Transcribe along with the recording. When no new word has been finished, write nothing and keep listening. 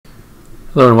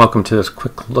Hello and welcome to this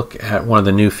quick look at one of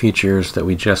the new features that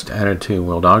we just added to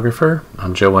Worldographer.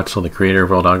 I'm Joe Wetzel, the creator of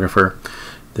Worldographer.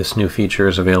 This new feature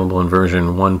is available in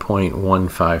version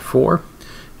 1.154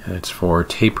 and it's for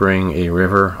tapering a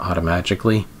river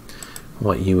automatically.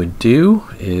 What you would do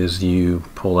is you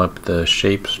pull up the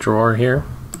shapes drawer here.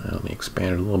 Let me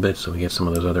expand it a little bit so we get some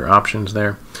of those other options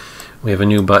there. We have a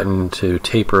new button to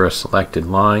taper a selected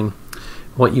line.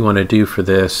 What you want to do for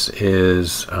this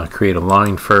is create a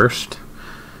line first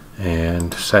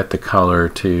and set the color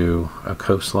to a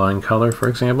coastline color, for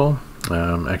example.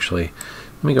 Actually,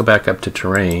 let me go back up to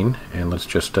terrain and let's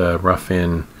just rough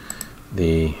in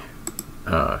the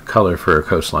color for a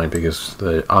coastline, because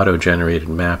the auto-generated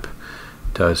map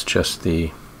does just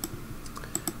the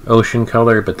ocean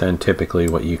color, but then typically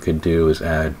what you could do is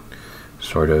add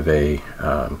sort of a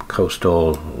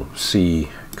coastal sea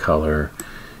color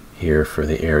here for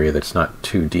the area that's not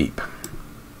too deep.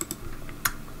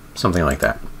 Something like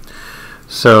that.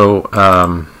 So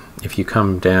if you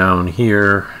come down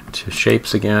here to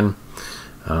shapes again,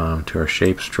 to our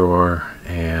shapes drawer,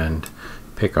 and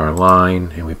pick our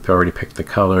line, and we've already picked the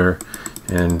color,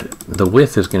 and the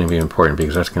width is going to be important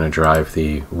because that's going to drive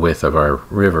the width of our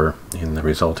river in the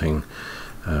resulting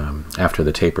after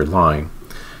the tapered line.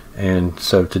 And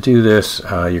so to do this,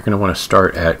 you're going to want to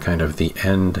start at kind of the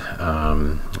end,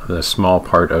 the small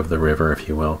part of the river, if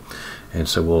you will. And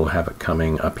so we'll have it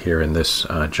coming up here in this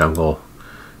jungle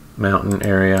mountain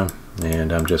area,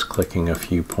 and I'm just clicking a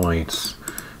few points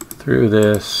through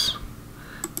this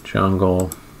jungle,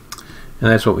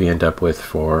 and that's what we end up with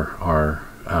for our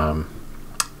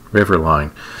river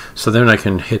line. So then I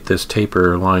can hit this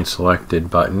taper line selected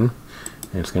button,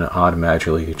 and it's going to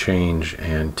automatically change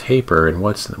and taper. And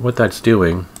what that's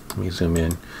doing, let me zoom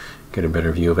in, get a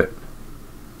better view of it.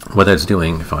 What that's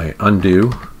doing, if I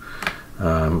undo,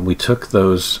 we took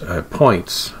those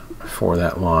points for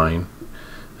that line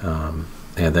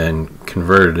and then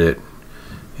converted it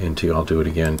into, I'll do it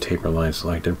again, taper line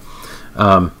selected,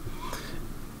 and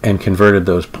converted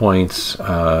those points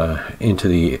into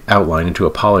the outline, into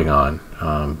a polygon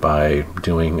by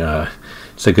doing,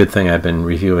 it's a good thing I've been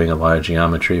reviewing a lot of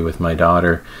geometry with my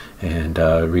daughter, and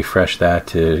refresh that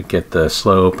to get the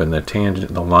slope and the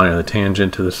tangent, the line of the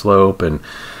tangent to the slope, and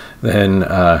then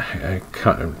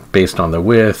based on the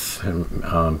width,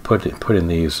 put in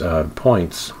these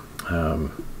points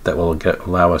that will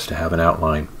allow us to have an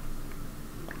outline.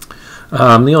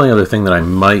 The only other thing that I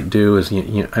might do is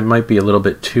I might be a little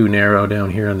bit too narrow down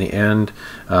here on the end.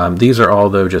 These are all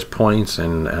though just points,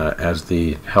 and as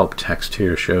the help text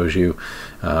here shows you,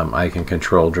 I can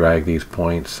control drag these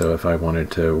points. So if I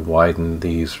wanted to widen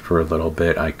these for a little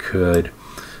bit, I could.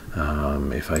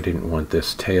 If I didn't want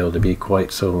this tail to be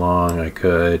quite so long, I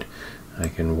could. I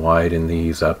can widen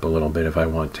these up a little bit if I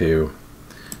want to.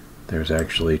 There's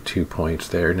actually 2 points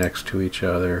there next to each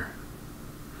other.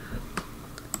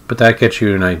 But that gets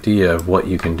you an idea of what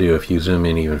you can do. If you zoom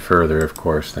in even further, of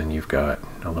course, then you've got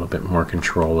a little bit more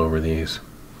control over these.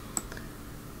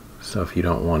 So if you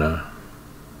don't want to,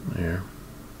 there.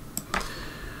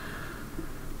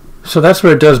 So that's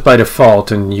what it does by default,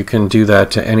 and you can do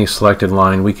that to any selected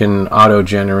line. We can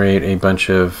auto-generate a bunch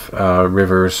of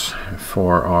rivers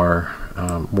for our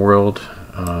world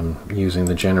using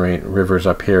the generate rivers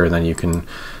up here, and then you can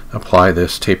apply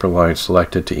this taper line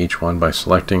selected to each one by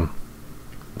selecting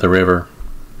the river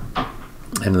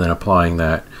and then applying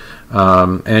that.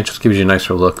 And it just gives you a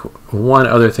nicer look. One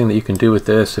other thing that you can do with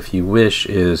this, if you wish,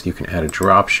 is you can add a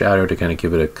drop shadow to kind of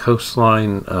give it a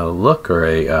coastline look, or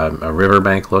a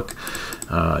riverbank look.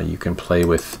 You can play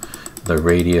with the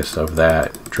radius of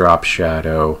that drop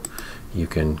shadow. You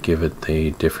can give it a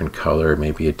different color,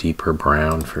 maybe a deeper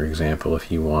brown, for example, if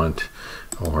you want,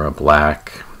 or a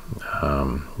black.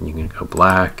 You can go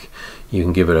black. You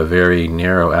can give it a very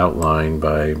narrow outline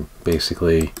by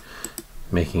basically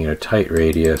making it a tight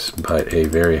radius but a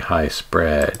very high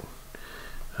spread.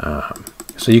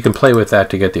 So you can play with that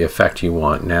to get the effect you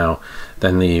want. Now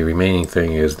then the remaining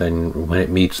thing is, then when it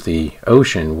meets the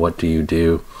ocean, what do you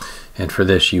do? And for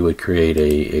this you would create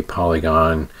a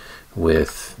polygon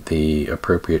with the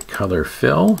appropriate color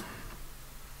fill.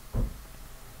 I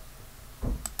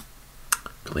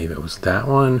believe it was that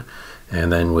one,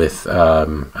 and then with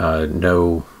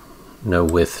no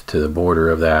width to the border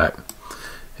of that,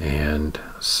 and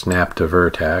snap to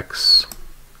vertex,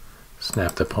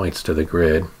 snap the points to the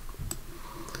grid.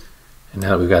 And now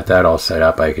that we've got that all set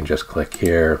up, I can just click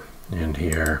here and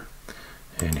here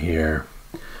and here,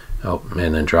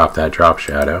 and then drop that drop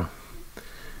shadow,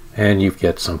 and you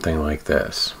get something like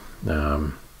this.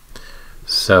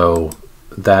 So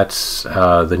that's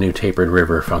the new tapered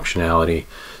river functionality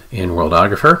in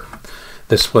Worldographer.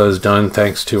 This was done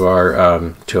thanks to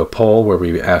our to a poll where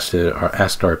we asked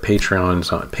our patrons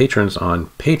on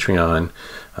Patreon,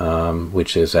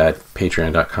 which is at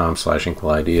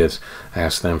patreon.com/inkwellideas.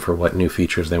 Asked them for what new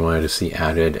features they wanted to see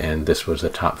added, and this was the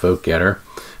top vote getter.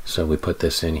 So we put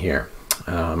this in here.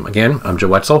 Again, I'm Joe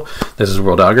Wetzel. This is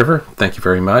Worldographer. Thank you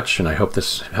very much, and I hope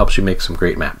this helps you make some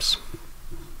great maps.